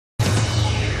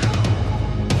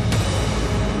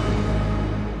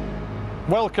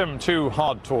Welcome to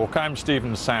Hard Talk. I'm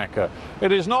Stephen Sacker.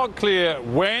 It is not clear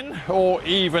when or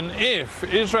even if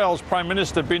Israel's Prime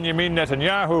Minister Benjamin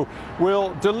Netanyahu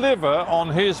will deliver on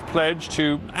his pledge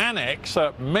to annex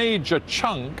a major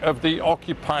chunk of the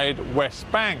occupied West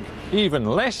Bank. Even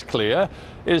less clear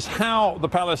is how the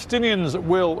Palestinians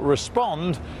will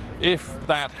respond if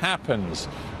that happens.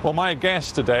 Well, my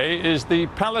guest today is the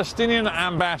Palestinian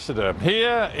ambassador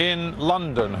here in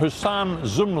London, Husam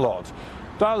Zomlot.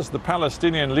 Does the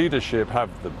Palestinian leadership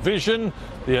have the vision,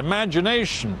 the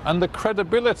imagination and the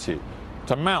credibility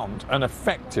to mount an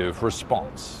effective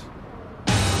response?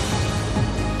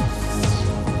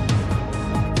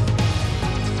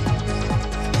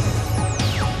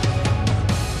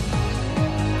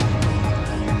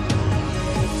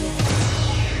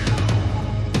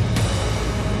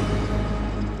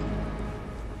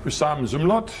 Husam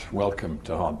Zomlot, welcome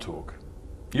to Hard Talk.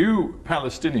 You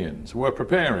Palestinians were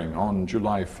preparing on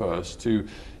July 1st to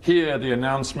hear the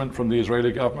announcement from the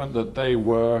Israeli government that they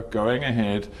were going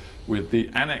ahead with the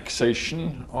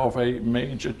annexation of a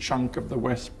major chunk of the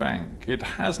West Bank. It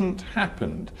hasn't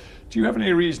happened. Do you have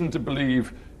any reason to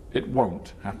believe it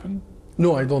won't happen?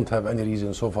 No, I don't have any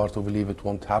reason so far to believe it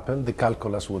won't happen. The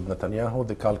calculus with Netanyahu,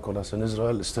 the calculus in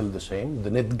Israel is still the same.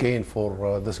 The net gain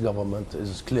for this government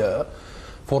is clear.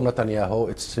 For Netanyahu,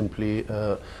 it's simply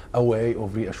a way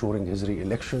of reassuring his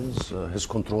re-elections, his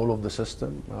control of the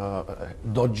system,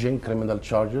 dodging criminal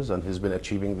charges, and he's been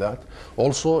achieving that.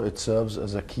 Also, it serves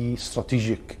as a key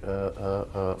strategic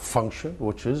function,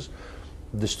 which is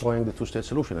destroying the two-state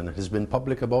solution, and he's been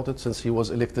public about it since he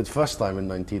was elected first time in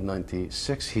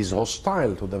 1996. He's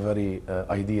hostile to the very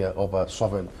idea of a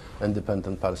sovereign,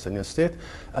 independent Palestinian state,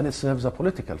 and it serves a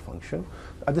political function,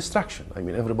 a distraction. I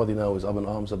mean, everybody now is up in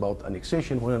arms about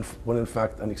annexation, when in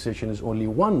fact annexation is only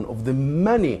one of the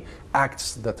many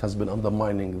acts that has been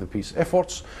undermining the peace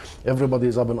efforts. Everybody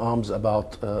is up in arms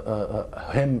about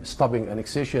him stopping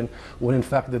annexation, when in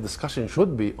fact the discussion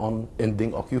should be on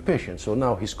ending occupation. So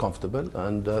now he's comfortable,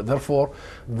 and therefore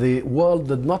the world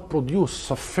did not produce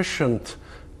sufficient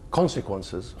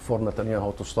consequences for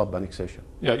Netanyahu to stop annexation.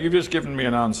 Yeah, you've just given me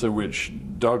an answer which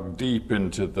dug deep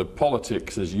into the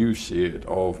politics, as you see it,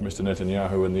 of Mr.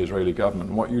 Netanyahu and the Israeli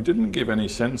government. What you didn't give any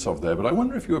sense of there, but I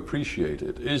wonder if you appreciate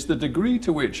it, is the degree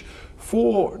to which,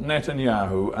 for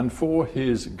Netanyahu and for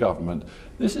his government,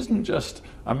 this isn't just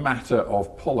a matter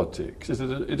of politics.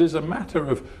 It is a matter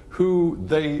of who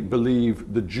they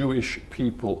believe the Jewish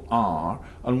people are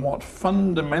and what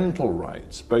fundamental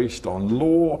rights based on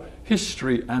law,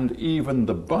 history, and even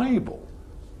the Bible,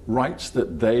 rights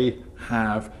that they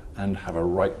have and have a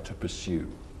right to pursue.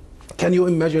 Can you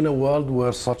imagine a world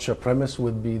where such a premise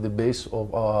would be the base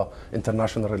of our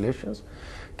international relations?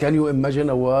 Can you imagine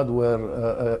a world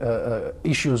where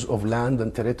issues of land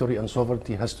and territory and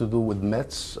sovereignty has to do with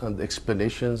myths and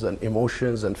explanations and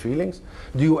emotions and feelings?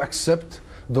 Do you accept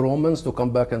the Romans to come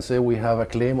back and say we have a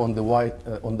claim on the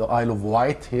Isle of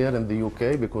Wight here in the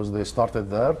UK because they started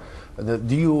there?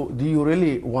 Do you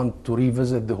really want to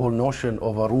revisit the whole notion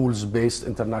of a rules-based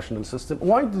international system?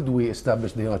 Why did we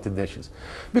establish the United Nations?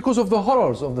 Because of the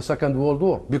horrors of the Second World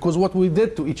War. Because what we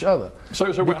did to each other.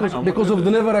 Because of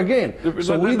the never again.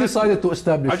 So we decided to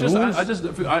establish rules.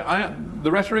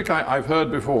 The rhetoric I've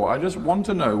heard before, I just want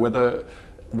to know whether,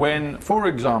 when, for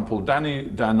example, Danny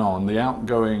Danon, the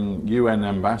outgoing UN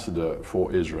ambassador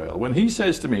for Israel, when he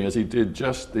says to me, as he did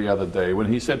just the other day, when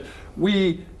he said,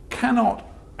 we cannot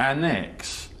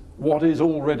annex what is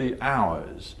already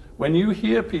ours. When you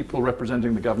hear people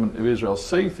representing the government of Israel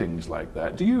say things like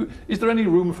that, is there any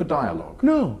room for dialogue?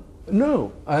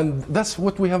 No, and that's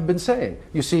what we have been saying.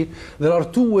 You see, there are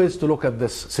two ways to look at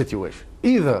this situation.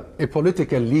 Either a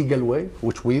political, legal way,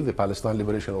 which we, the Palestine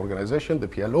Liberation Organization, the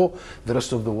PLO, the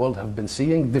rest of the world have been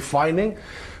seeing, defining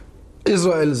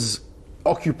Israel's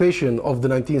occupation of the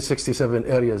 1967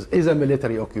 areas is a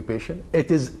military occupation. It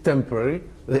is temporary.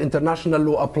 The international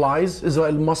law applies.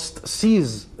 Israel must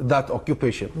cease that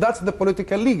occupation. That's the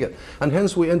political legal. And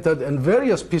hence we entered in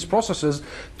various peace processes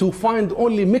to find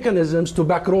only mechanisms to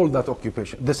backroll that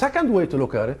occupation. The second way to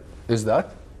look at it is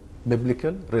that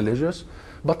biblical, religious,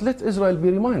 but let Israel be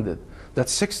reminded that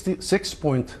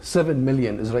 6.7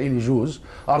 million Israeli Jews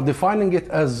are defining it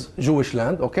as Jewish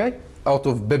land, okay, out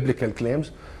of biblical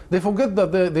claims. They forget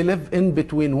that they live in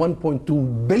between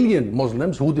 1.2 billion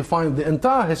Muslims who define the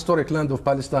entire historic land of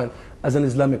Palestine as an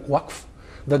Islamic waqf.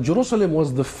 That Jerusalem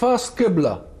was the first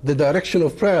Qibla, the direction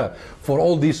of prayer for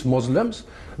all these Muslims.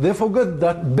 They forget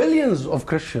that billions of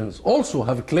Christians also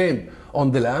have a claim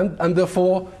on the land, and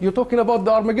therefore you're talking about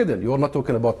the Armageddon. You're not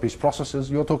talking about peace processes,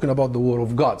 you're talking about the war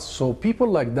of gods. So people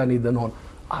like Danny Danon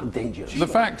are dangerous. The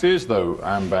fact is, though,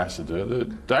 Ambassador,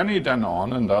 that Danny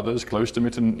Danon and others close to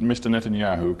Mr.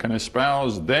 Netanyahu can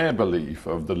espouse their belief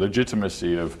of the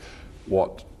legitimacy of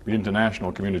what the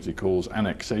international community calls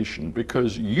annexation,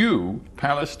 because you,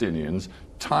 Palestinians,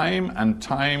 time and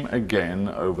time again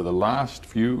over the last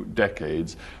few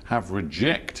decades have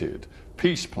rejected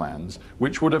peace plans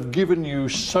which would have given you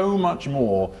so much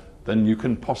more than you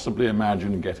can possibly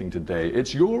imagine getting today.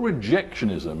 It's your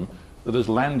rejectionism that has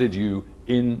landed you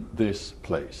in this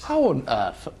place. How on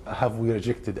earth have we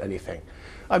rejected anything?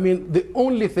 I mean, the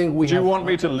only thing we Do you want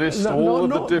me to list all of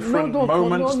the different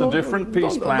moments, the different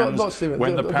peace plans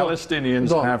when the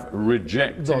Palestinians have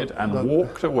rejected and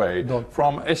walked away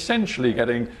from essentially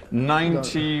getting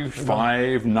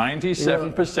 95,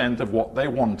 97% of what they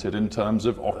wanted in terms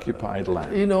of occupied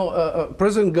land? You know,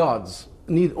 prison guards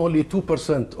need only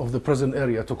 2% of the prison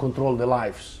area to control the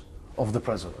lives of the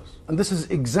prisoners. And this is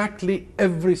exactly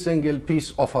every single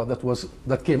peace offer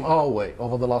that came our way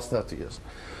over the last 30 years.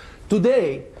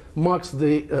 Today marks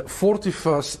the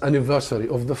 41st anniversary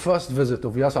of the first visit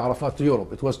of Yasser Arafat to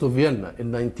Europe. It was to Vienna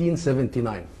in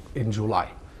 1979, in July.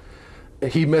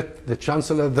 He met the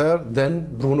Chancellor there,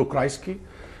 then Bruno Kreisky,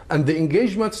 and the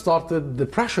engagement started the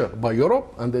pressure by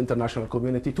Europe and the international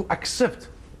community to accept,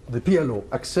 the PLO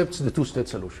accepts the two-state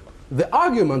solution. The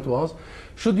argument was,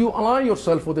 should you ally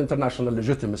yourself with international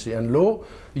legitimacy and law,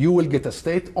 you will get a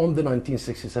state on the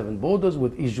 1967 borders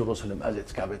with East Jerusalem as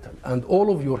its capital. And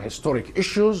all of your historic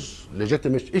issues,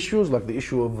 legitimate issues like the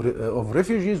issue of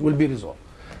refugees will be resolved.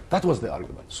 That was the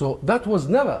argument. So that was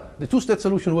never, the two-state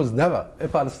solution was never a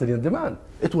Palestinian demand.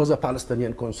 It was a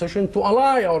Palestinian concession to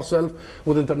ally ourselves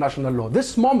with international law.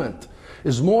 This moment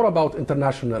is more about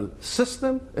international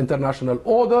system, international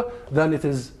order, than it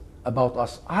is about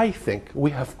us. I think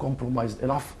we have compromised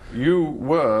enough. You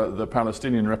were the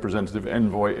Palestinian representative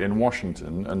envoy in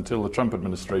Washington until the Trump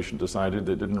administration decided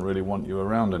they didn't really want you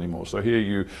around anymore. So here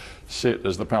you sit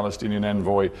as the Palestinian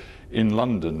envoy in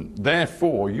London.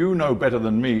 Therefore, you know better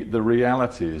than me the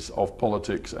realities of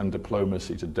politics and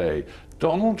diplomacy today.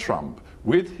 Donald Trump,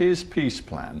 with his peace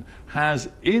plan, has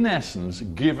in essence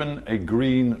given a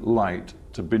green light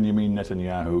to Benjamin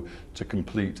Netanyahu to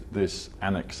complete this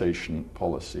annexation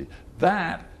policy.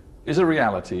 That is a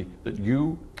reality that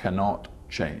you cannot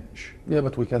change. Yeah,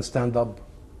 but we can stand up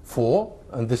for,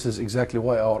 and this is exactly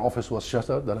why our office was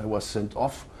shuttered and I was sent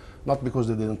off, not because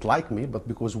they didn't like me, but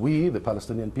because we, the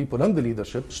Palestinian people and the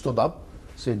leadership, stood up,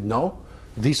 said, no,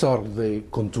 these are the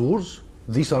contours,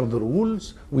 these are the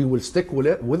rules, we will stick with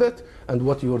it, and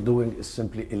what you are doing is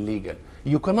simply illegal.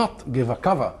 You cannot give a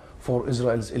cover for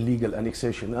Israel's illegal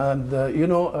annexation. And you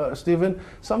know, Stephen,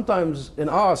 sometimes in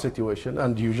our situation,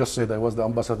 and you just said I was the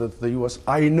ambassador to the US,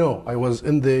 I know I was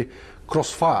in the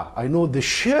crossfire. I know the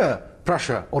sheer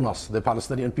pressure on us, the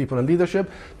Palestinian people and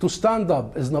leadership, to stand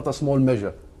up is not a small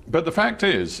measure. But the fact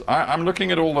is, I'm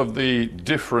looking at all of the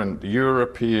different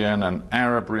European and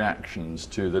Arab reactions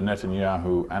to the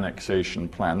Netanyahu annexation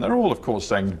plan. They're all, of course,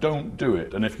 saying, don't do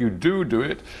it. And if you do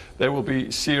it, there will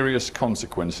be serious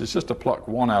consequences. Just to pluck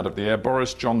one out of the air,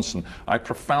 Boris Johnson, I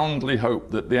profoundly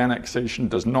hope that the annexation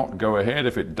does not go ahead.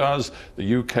 If it does,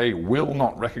 the UK will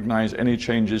not recognize any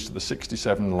changes to the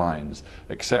 67 lines,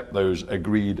 except those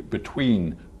agreed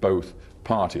between both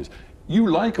parties. You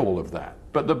like all of that.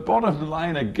 But the bottom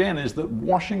line, again, is that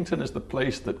Washington is the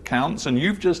place that counts. And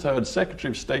you've just heard Secretary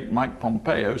of State Mike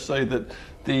Pompeo say that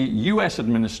the US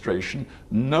administration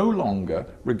no longer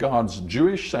regards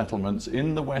Jewish settlements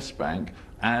in the West Bank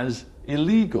as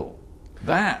illegal.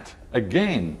 That,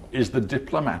 again, is the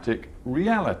diplomatic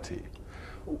reality.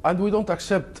 And we don't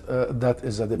accept that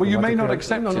as a diplomatic... Well, you may not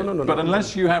accept it, but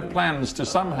unless you have plans to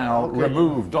somehow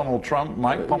remove Donald Trump,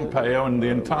 Mike Pompeo, and the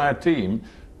entire team,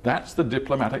 that's the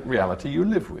diplomatic reality you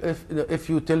live with. If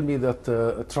you tell me that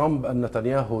Trump and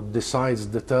Netanyahu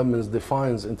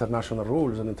defines international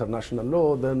rules and international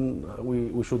law, then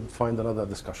we should find another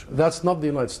discussion. That's not the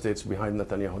United States behind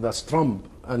Netanyahu. That's Trump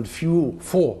and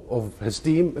four of his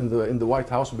team in the White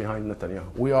House behind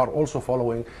Netanyahu. We are also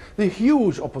following the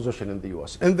huge opposition in the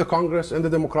US, in the Congress, in the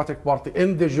Democratic Party,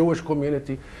 in the Jewish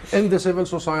community, in the civil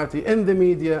society, in the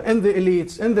media, in the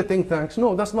elites, in the think tanks.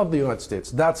 No, that's not the United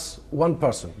States. That's one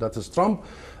person. That is Trump.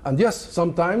 And yes,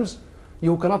 sometimes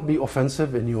you cannot be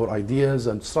offensive in your ideas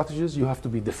and strategies. You have to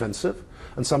be defensive.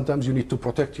 And sometimes you need to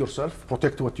protect yourself,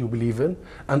 protect what you believe in,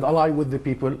 and ally with the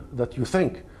people that you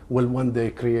think will one day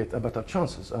create a better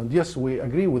chances. And yes, we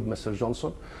agree with Mr.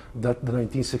 Johnson that the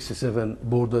 1967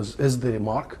 borders is the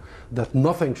mark, that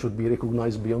nothing should be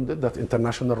recognized beyond it, that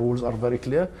international rules are very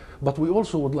clear, but we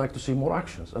also would like to see more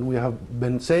actions. And we have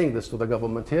been saying this to the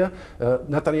government here.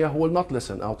 Netanyahu will not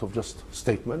listen out of just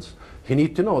statements. He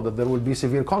needs to know that there will be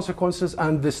severe consequences,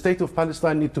 and the state of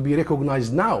Palestine needs to be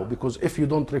recognized now, because if you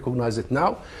don't recognize it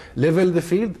now, level the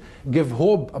field, give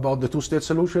hope about the two-state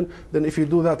solution, then if you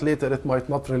do that later, it might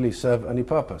not really serve any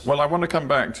purpose. Well, I want to come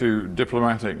back to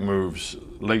diplomatic moves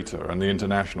later and the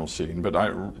international scene, but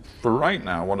for right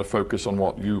now I want to focus on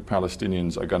what you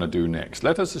Palestinians are going to do next.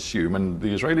 Let us assume, and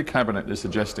the Israeli cabinet is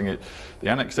suggesting it, the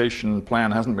annexation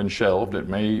plan hasn't been shelved, it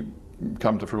may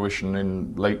come to fruition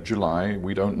in late July,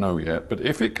 we don't know yet, but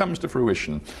if it comes to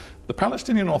fruition, the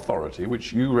Palestinian Authority,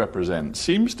 which you represent,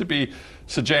 seems to be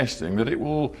suggesting that it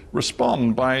will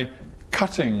respond by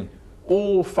cutting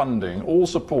all funding, all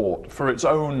support for its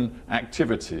own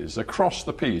activities across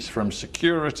the piece, from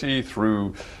security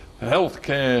through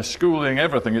healthcare, schooling,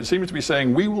 everything. It seems to be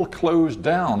saying we will close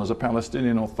down as a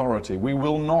Palestinian Authority. We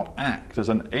will not act as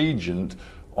an agent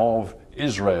of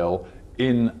Israel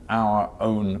in our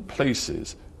own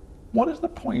places. What is the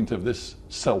point of this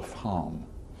self-harm?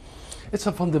 It's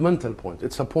a fundamental point.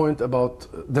 It's a point about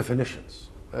definitions.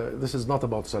 This is not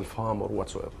about self-harm or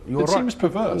whatsoever. It seems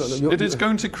perverse. It is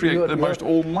going to create the most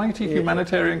almighty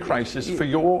humanitarian crisis for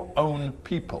your own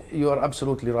people. You are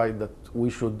absolutely right that we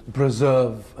should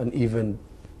preserve and even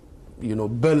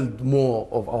build more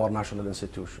of our national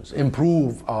institutions,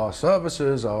 improve our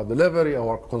services, our delivery,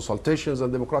 our consultations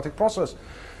and democratic process.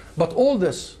 But all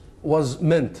this was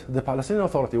meant, the Palestinian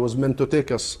Authority was meant to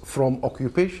take us from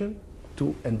occupation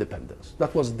to independence.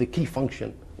 That was the key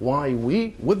function why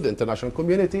we, with the international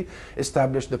community,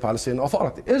 established the Palestinian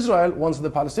Authority. Israel wants the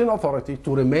Palestinian Authority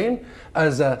to remain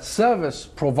as a service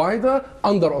provider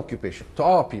under occupation to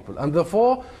our people, and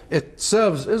therefore it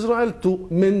serves Israel to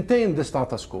maintain the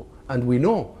status quo. And we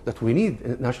know that we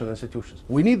need national institutions.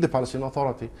 We need the Palestinian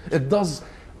Authority. It does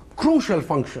crucial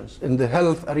functions in the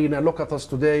health arena. Look at us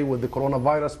today with the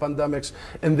coronavirus pandemics.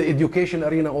 In the education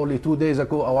arena, only 2 days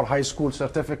ago, our high school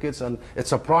certificates, and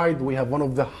it's a pride. We have one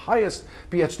of the highest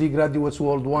PhD graduates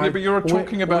worldwide. Yeah, but you're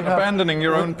talking about abandoning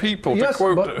your own people. Yes,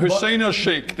 to quote Hussein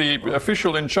al-Sheikh, the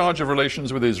official in charge of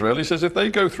relations with Israel, he says if they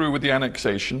go through with the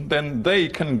annexation, then they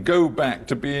can go back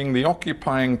to being the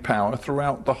occupying power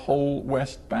throughout the whole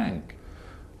West Bank.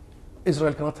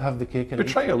 Israel cannot have the cake and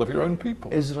betrayal of your own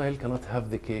people. Israel cannot have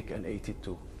the cake and eat it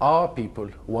too. Our people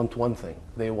want one thing.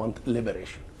 They want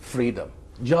liberation, freedom,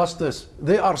 justice.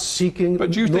 They are seeking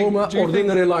normal,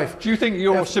 ordinary life. Do you think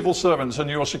your civil servants and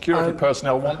your security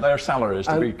personnel want their salaries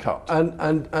to be cut? And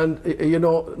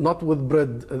not with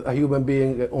bread a human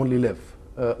being only live.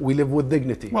 We live with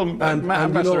dignity. Well,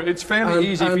 Ambassador, it's fairly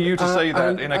easy for you to say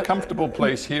that in a comfortable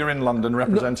place here in London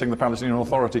representing the Palestinian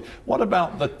Authority. What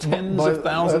about the tens of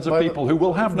thousands of people who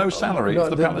will have no salary if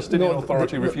the Palestinian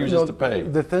Authority refuses to pay?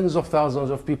 The tens of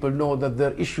thousands of people know that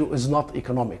their issue is not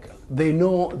economical. They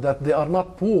know that they are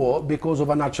not poor because of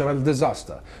a natural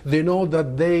disaster. They know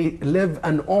that they live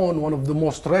and own one of the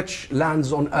most rich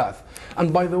lands on earth.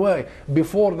 And by the way,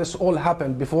 before this all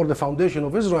happened, before the foundation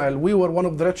of Israel, we were one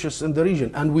of the richest in the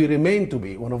region, and we remain to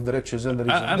be one of the richest in the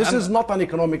region. This is not an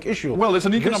economic issue. Well, it's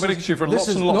an economic issue for lots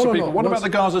and lots of people. What about the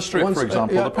Gaza Strip, for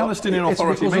example? The Palestinian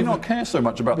Authority may not care so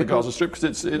much about the Gaza Strip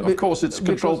because, of course, it's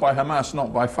controlled by Hamas,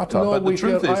 not by Fatah. No, but the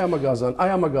truth is, I am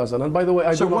a Gazan. And by the way, I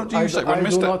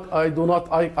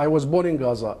was born in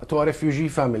Gaza to a refugee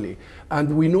family,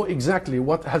 and we know exactly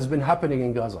what has been happening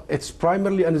in Gaza. It's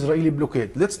primarily an Israeli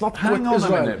blockade. Let's not hang on a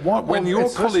minute.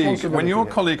 When your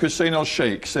colleague Hussein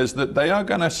al-Sheikh says that they are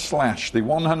going to slash the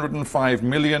 $105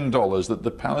 million that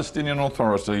the Palestinian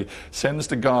Authority sends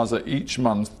to Gaza each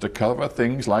month to cover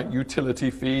things like utility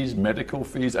fees, medical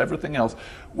fees, everything else,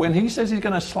 when he says he's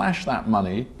going to slash that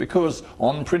money because,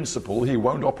 on principle, he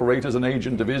won't operate as an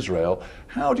agent of Israel,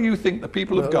 how do you think the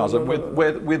people of Gaza,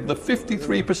 with the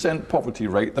 53% poverty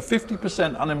rate, the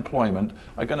 50% unemployment,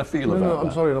 are going to feel about that?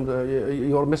 I'm sorry,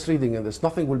 you're misreading in this.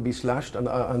 Nothing will be slashed,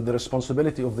 and the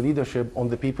responsibility of the leadership on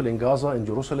the people in Gaza, in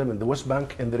Jerusalem, in the West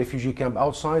Bank, in the refugee camp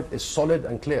outside is solid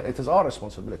and clear. It is our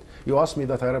responsibility. You asked me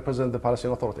that I represent the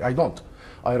Palestinian Authority. I don't.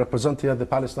 I represent here the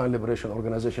Palestine Liberation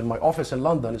Organization. My office in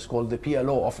London is called the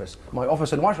PLO office. My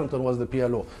office in Washington was the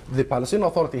PLO. The Palestinian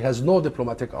Authority has no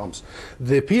diplomatic arms.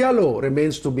 The PLO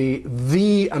remains to be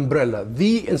the umbrella,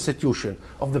 the institution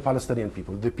of the Palestinian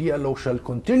people. The PLO shall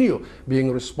continue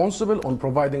being responsible on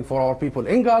providing for our people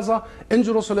in Gaza, in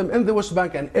Jerusalem, in the West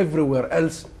Bank, and everywhere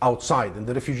else outside, in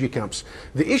the refugee camps.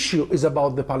 The issue is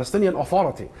about the Palestinian Palestinian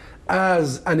Authority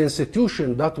as an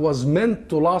institution that was meant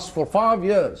to last for 5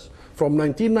 years, from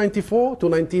 1994 to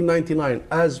 1999,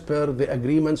 as per the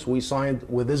agreements we signed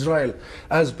with Israel,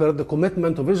 as per the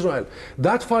commitment of Israel.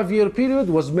 That 5-year period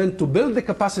was meant to build the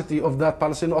capacity of that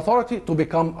Palestinian Authority to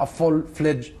become a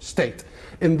full-fledged state.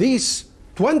 In these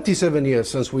 27 years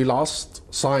since we last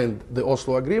signed the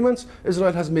Oslo agreements,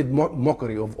 Israel has made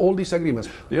mockery of all these agreements.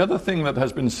 The other thing that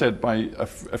has been said by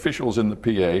officials in the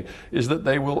PA is that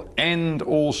they will end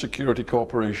all security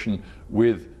cooperation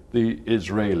with the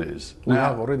Israelis. We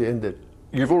have already ended.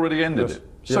 You've already ended Yes. it.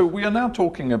 So we are now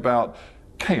talking about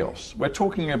chaos. We're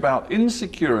talking about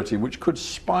insecurity which could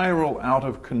spiral out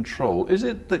of control. Is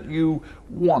it that you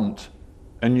want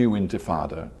a new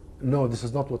intifada? No, this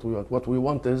is not what we want. What we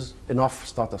want is enough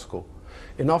status quo.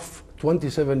 Enough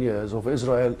 27 years of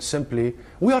Israel simply...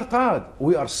 We are tired.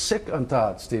 We are sick and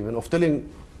tired, Stephen, of telling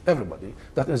everybody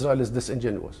that Israel is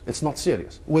disingenuous. It's not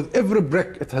serious. With every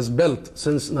brick it has built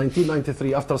since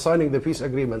 1993 after signing the peace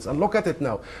agreements, and look at it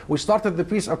now. We started the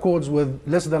peace accords with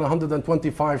less than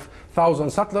 125,000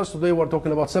 settlers. Today we're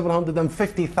talking about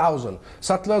 750,000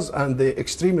 settlers, and the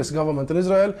extremist government in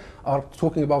Israel are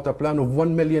talking about a plan of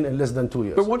 1 million in less than 2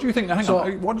 years. But what do you think,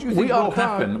 what do you think will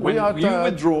happen when you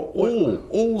withdraw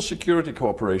all security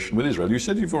cooperation with Israel? You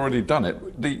said you've already done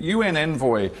it. The UN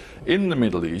envoy in the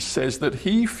Middle East says that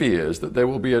he fears that there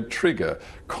will be a trigger.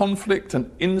 Conflict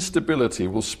and instability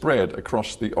will spread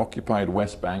across the occupied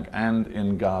West Bank and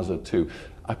in Gaza too.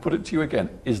 I put it to you again,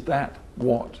 is that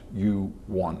what you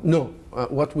want? No,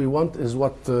 what we want is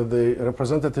what the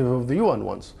representative of the UN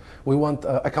wants. We want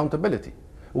accountability.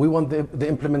 We want the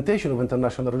implementation of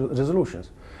international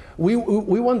resolutions. We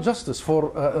want justice for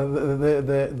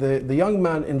the young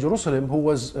man in Jerusalem who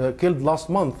was killed last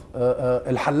month,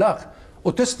 Al-Hallaq,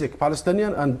 autistic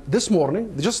Palestinian, and this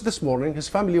morning, just this morning, his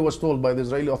family was told by the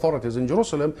Israeli authorities in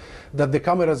Jerusalem that the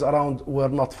cameras around were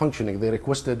not functioning. They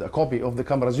requested a copy of the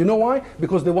cameras. You know why?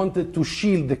 Because they wanted to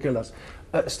shield the killers.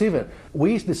 Stephen,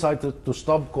 we decided to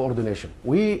stop coordination.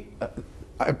 We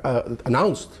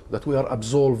announced that we are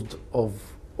absolved of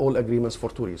all agreements for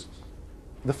 2 reasons.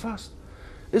 The first,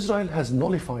 Israel has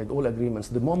nullified all agreements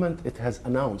the moment it has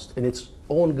announced in its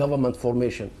own government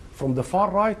formation, from the far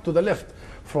right to the left,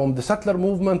 from the settler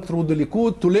movement through the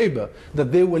Likud to Labour,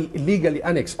 that they will illegally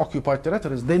annex occupied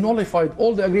territories. They nullified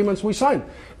all the agreements we signed.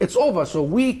 It's over, so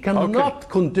we cannot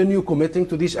continue committing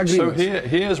to these agreements. So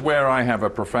here's where I have a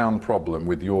profound problem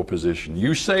with your position.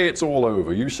 You say it's all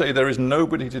over. You say there is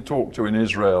nobody to talk to in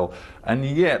Israel, and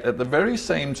yet at the very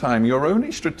same time your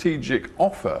only strategic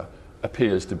offer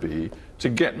appears to be to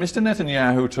get Mr.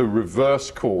 Netanyahu to reverse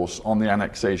course on the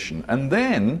annexation. And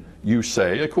then you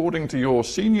say, according to your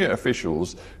senior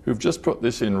officials who've just put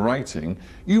this in writing,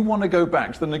 you want to go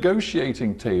back to the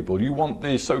negotiating table. You want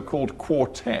the so-called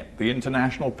quartet, the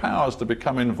international powers, to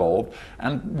become involved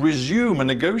and resume a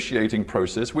negotiating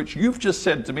process, which you've just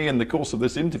said to me in the course of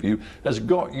this interview has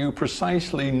got you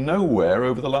precisely nowhere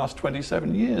over the last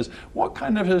 27 years. What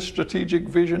kind of a strategic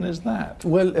vision is that?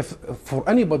 Well, if for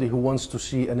anybody who wants to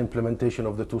see an implementation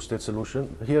of the two-state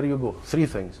solution, here you go. 3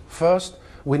 things. First,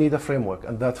 we need a framework,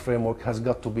 and that framework has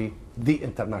got to be the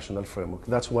international framework.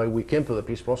 That's why we came to the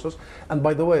peace process. And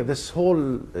by the way, this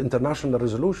whole international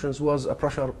resolutions was a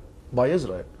pressure by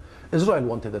Israel. Israel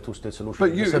wanted a two-state solution.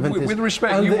 But you, with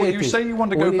respect, you say you want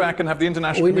to go back and have the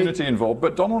international community involved,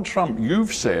 but Donald Trump,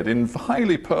 you've said in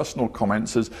highly personal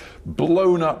comments, has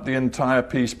blown up the entire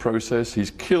peace process.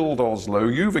 He's killed Oslo.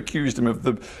 You've accused him of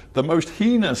the most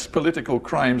heinous political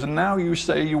crimes, and now you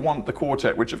say you want the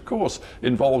quartet, which of course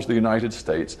involves the United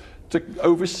States, to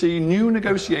oversee new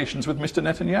negotiations with Mr.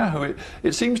 Netanyahu.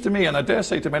 It seems to me, and I dare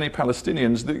say to many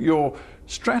Palestinians, that your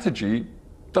strategy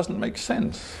doesn't make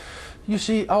sense. You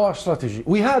see, our strategy,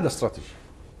 we had a strategy.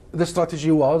 The strategy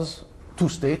was 2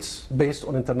 states based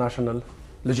on international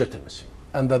legitimacy,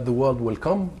 and that the world will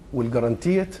come, will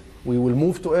guarantee it, we will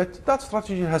move to it. That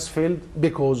strategy has failed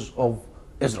because of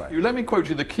Israel. Let me quote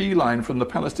you the key line from the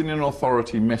Palestinian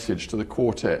Authority message to the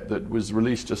quartet that was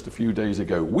released just a few days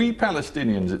ago. We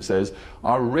Palestinians, it says,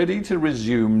 are ready to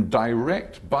resume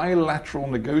direct bilateral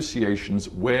negotiations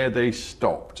where they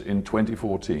stopped in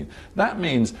 2014. That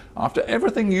means after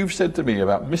everything you've said to me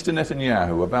about Mr.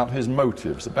 Netanyahu, about his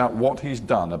motives, about what he's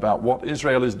done, about what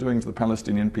Israel is doing to the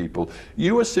Palestinian people,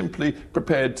 you are simply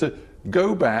prepared to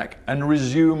go back and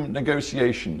resume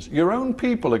negotiations. Your own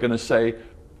people are going to say,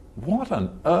 what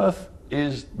on earth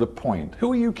is the point?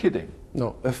 Who are you kidding?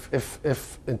 No,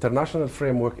 if international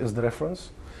framework is the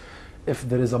reference, if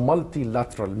there is a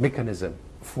multilateral mechanism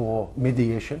for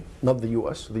mediation, not the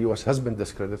US has been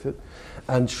discredited,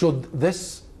 and should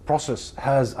this process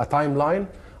has a timeline,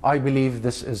 I believe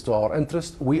this is to our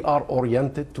interest. We are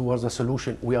oriented towards a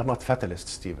solution. We are not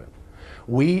fatalists, Stephen.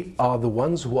 We are the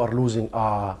ones who are losing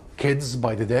our kids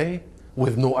by the day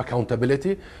with no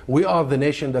accountability. We are the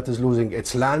nation that is losing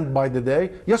its land by the day.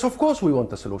 Yes, of course we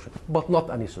want a solution, but not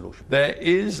any solution. There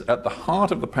is at the heart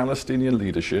of the Palestinian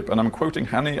leadership, and I'm quoting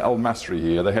Hani al-Masri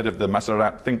here, the head of the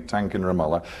Masarat think tank in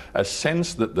Ramallah, a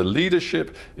sense that the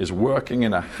leadership is working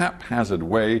in a haphazard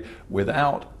way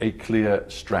without a clear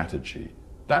strategy.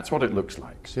 That's what it looks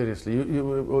like. Seriously,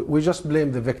 we just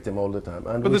blame the victim all the time.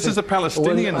 And but this is a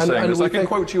Palestinian saying this. I can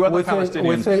quote you other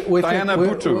Palestinians. Diana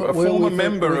Bhuttu, a former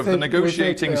member of the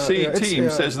negotiating C team,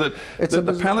 says that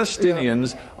the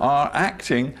Palestinians are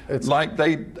acting like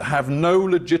they have no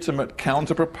legitimate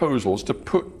counter-proposals to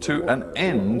put to an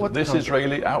end this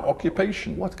Israeli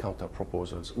occupation. What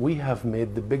counter-proposals? We have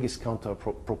made the biggest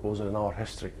counter-proposal in our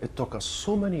history. It took us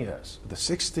so many years, the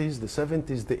 60s, the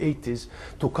 70s, the 80s,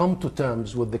 to come to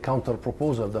terms with the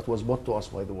counter-proposal that was brought to us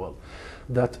by the world,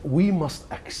 that we must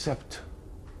accept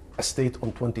a state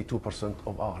on 22%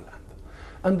 of our land.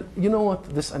 And you know what?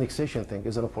 This annexation thing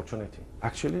is an opportunity.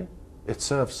 Actually, it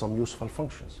serves some useful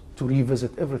functions to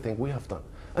revisit everything we have done.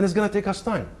 And it's going to take us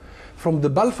time. From the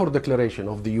Balfour Declaration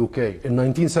of the UK in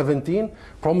 1917,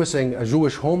 promising a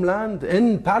Jewish homeland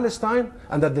in Palestine,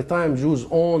 and at the time Jews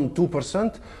owned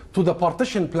 2%, to the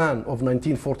partition plan of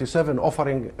 1947,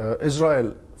 offering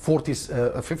Israel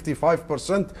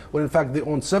 55%, when in fact they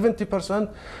own 70%.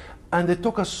 And it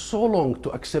took us so long to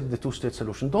accept the two-state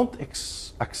solution. Don't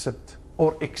accept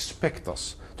or expect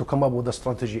us to come up with a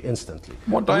strategy instantly.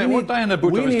 What Diana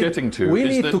Bhuttu is getting to we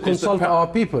need to consult our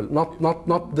people,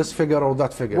 not this figure or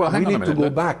that figure. Well, we need to go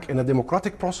back in a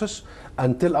democratic process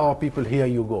and tell our people, here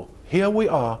you go. Here we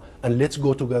are, and let's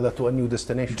go together to a new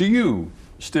destination. Do you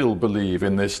still believe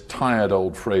in this tired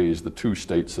old phrase, the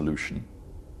two-state solution?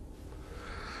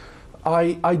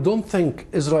 I don't think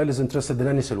Israel is interested in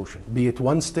any solution, be it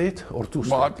one state or two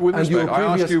states. Well, with respect, I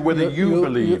ask you whether you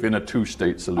believe in a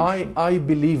two-state solution. I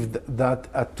believed that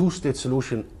a two-state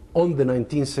solution on the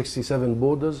 1967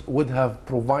 borders would have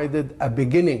provided a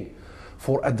beginning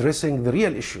for addressing the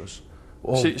real issues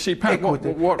of Pat,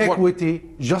 equity,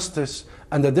 justice,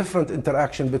 and a different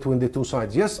interaction between the two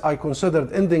sides. Yes, I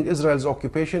considered ending Israel's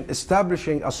occupation,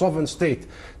 establishing a sovereign state,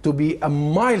 to be a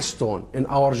milestone in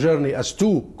our journey as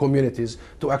two communities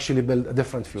to actually build a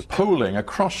different future. Polling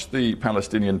across the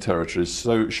Palestinian territories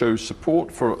shows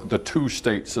support for the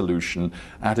two-state solution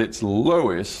at its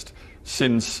lowest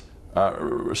since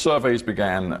surveys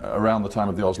began around the time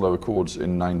of the Oslo Accords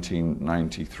in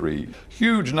 1993.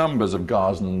 Huge numbers of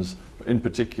Gazans in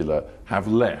particular have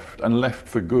left, and left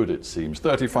for good, it seems.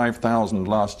 35,000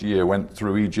 last year went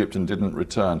through Egypt and didn't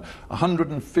return.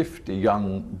 150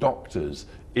 young doctors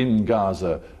in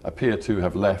Gaza appear to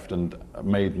have left and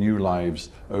made new lives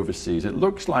overseas. It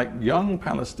looks like young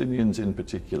Palestinians in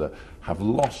particular have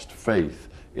lost faith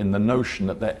in the notion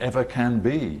that there ever can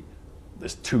be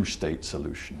this two-state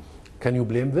solution. Can you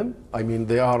blame them? I mean,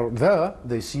 they are there,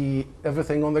 they see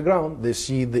everything on the ground, they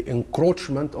see the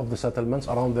encroachment of the settlements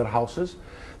around their houses,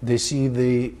 they see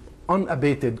the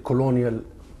unabated colonial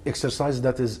exercise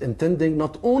that is intending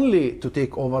not only to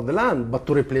take over the land, but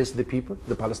to replace the people,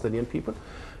 the Palestinian people.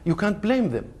 You can't blame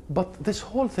them. But this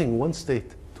whole thing, one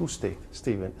state, two state,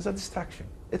 Stephen, is a distraction.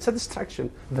 It's a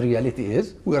distraction. The reality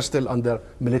is we are still under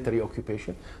military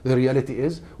occupation. The reality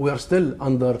is we are still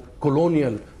under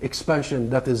colonial expansion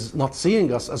that is not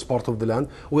seeing us as part of the land.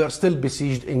 We are still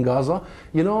besieged in Gaza.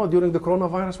 You know, during the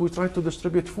coronavirus, we tried to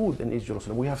distribute food in East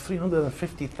Jerusalem. We have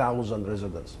 350,000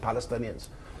 residents, Palestinians.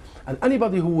 And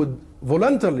anybody who would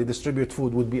voluntarily distribute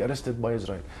food would be arrested by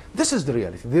Israel. This is the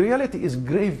reality. The reality is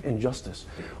grave injustice.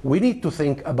 We need to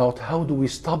think about how do we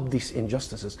stop these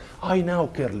injustices. I now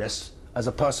care less as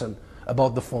a person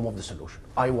about the form of the solution.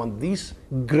 I want these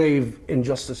grave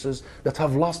injustices that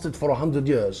have lasted for 100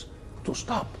 years to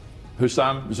stop.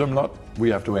 Husam Zomlot, we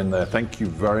have to end there. Thank you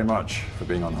very much for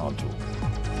being on Hard Talk.